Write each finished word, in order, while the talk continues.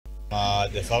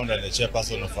The founder and the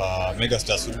chairperson of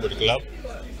Megastars Football Club.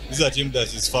 This is a team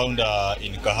that is found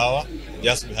in Kahawa,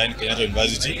 just behind Kenyatta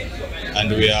University, and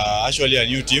we are actually a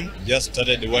new team, just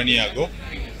started 1 year ago.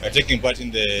 We are taking part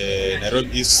in the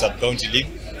Nairobi East Sub-County League,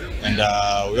 and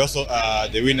we also are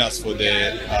the winners for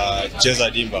the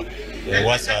Cheza Dimba. It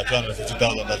was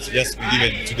 250,000 that's just been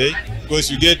given today. Because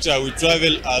you get, we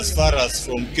travel as far as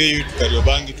from KU to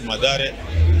Kariobangi to Madare,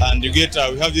 and you get,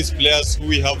 we have these players who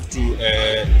we have to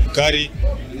carry.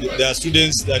 They are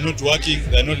students, they are not working,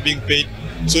 they are not being paid.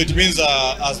 So it means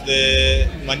as the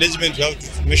management, we have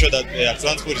to make sure that their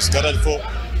transport is catered for.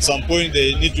 At some point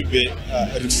they need to be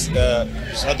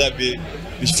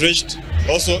refreshed.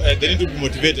 Also, they need to be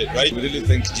motivated, right? We really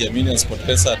thank Tujiamini and Sport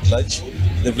Pesa at large.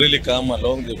 They've really come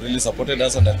along, they've really supported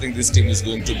us, and I think this team is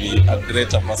going to be a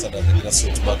great ambassador of the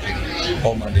grassroots back in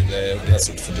home and in the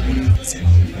grassroots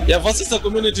football. Yeah, versus the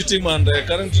community team, and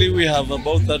currently we have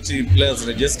about 30 players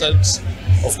registered.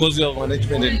 Of course, we have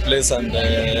management in place, and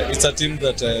it's a team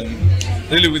that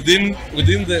really within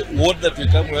the ward that we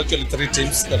come, we're actually 3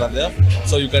 teams that are there.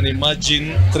 So you can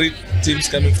imagine 3 teams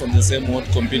coming from the same ward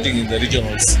competing in the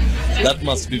regionals. That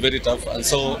must be very tough, and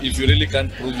so if you really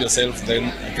can't prove yourself, then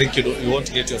I think you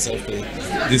won't get yourself to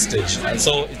this stage. And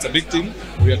so it's a big team.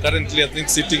 We are currently, I think,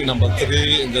 sitting number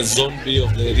 3 in the Zone B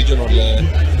of the regional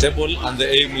table, and the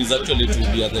aim is actually to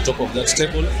be at the top of that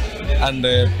table and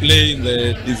play in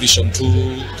the Division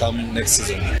 2 come next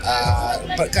season.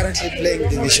 But currently playing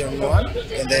Division 1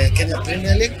 in the Kenya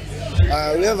Premier League.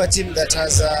 We have a team that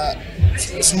has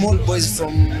small boys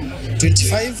from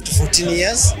 25 to 14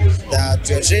 years that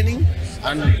we are training,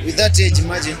 and with that age,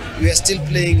 imagine we are still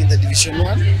playing in the Division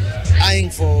 1, eyeing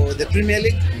for the Premier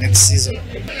League next season.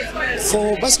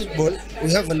 For basketball,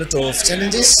 we have a lot of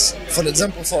challenges. For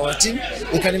example, for our team,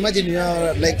 you can imagine we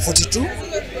are like 42.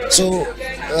 So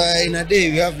in a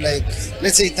day we have like,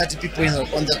 let's say 30 people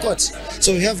on the court.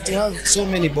 So we have to have so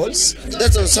many balls.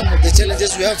 That's some of the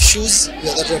challenges. We have shoes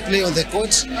that we play on the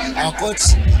court. Our court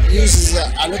uses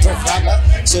a lot of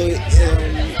rubber. So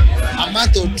a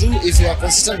month or 2, if you are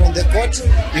consistent on the court,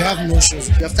 you have no shoes.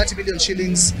 We have 30 million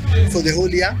shillings for the whole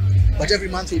year, but every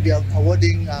month we'll be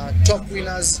awarding top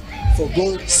winners for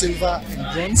gold, silver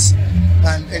and bronze,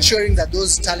 and ensuring that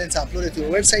those talents are uploaded to the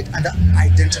website and are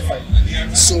identified.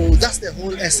 So that's the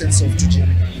whole essence of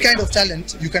Tujiamini. The kind of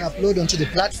talent you can upload onto the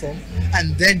platform,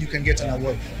 and then you can get an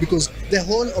award, because the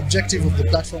whole objective of the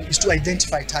platform is to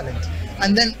identify talent.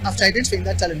 And then after identifying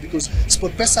that talent, because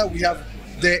Sport Pesa, we have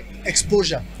the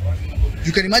exposure.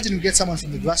 You can imagine you get someone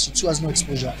from the grassroots who has no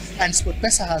exposure, and Sport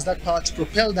Pesa has that power to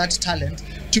propel that talent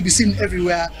to be seen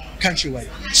everywhere countrywide.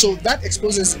 So that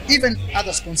exposes even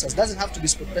other sponsors. It doesn't have to be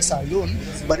Sport Pesa alone,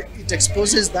 but it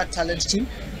exposes that talent to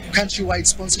countrywide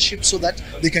sponsorship so that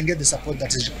they can get the support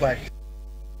that is required.